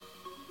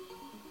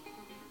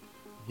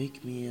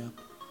Wake me up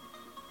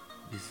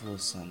before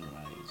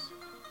sunrise.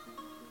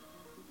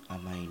 I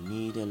might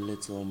need a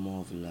little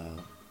more of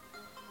love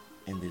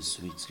and the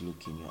sweet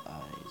look in your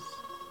eyes.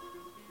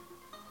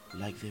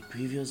 Like the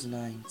previous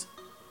night,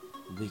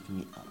 wake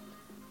me up.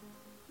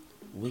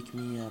 Wake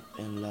me up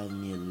and love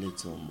me a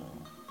little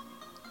more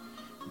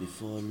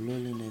before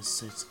loneliness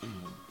sets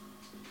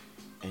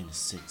in and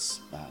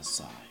sits by our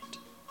side.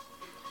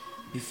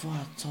 Before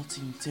our thought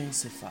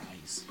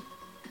intensifies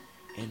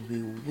and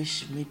we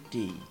wish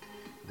midday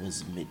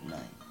was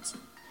midnight,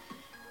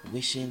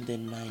 wishing the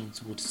night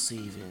would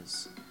save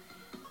us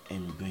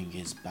and bring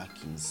us back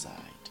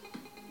inside.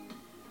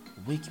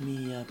 Wake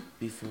me up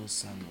before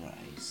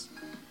sunrise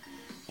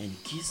and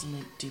kiss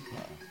me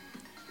deeper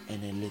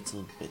and a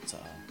little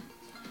better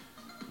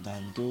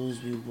than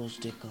those we watch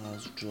the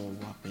clouds draw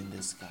up in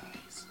the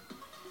skies,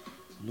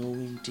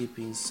 knowing deep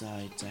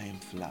inside time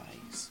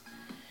flies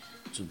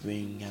to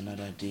bring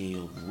another day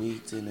of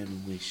waiting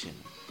and wishing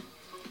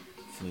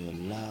for your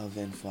love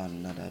and for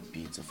another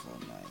beautiful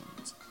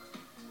night.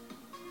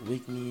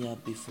 Wake me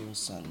up before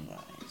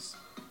sunrise.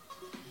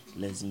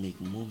 Let's make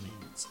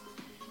moments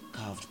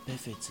carved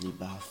perfectly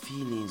by our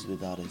feelings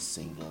without a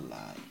single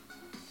lie.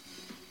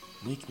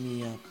 Wake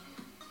me up,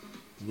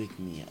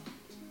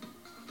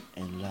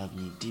 and love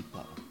me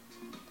deeper,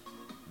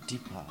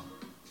 deeper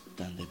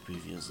than the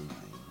previous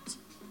night.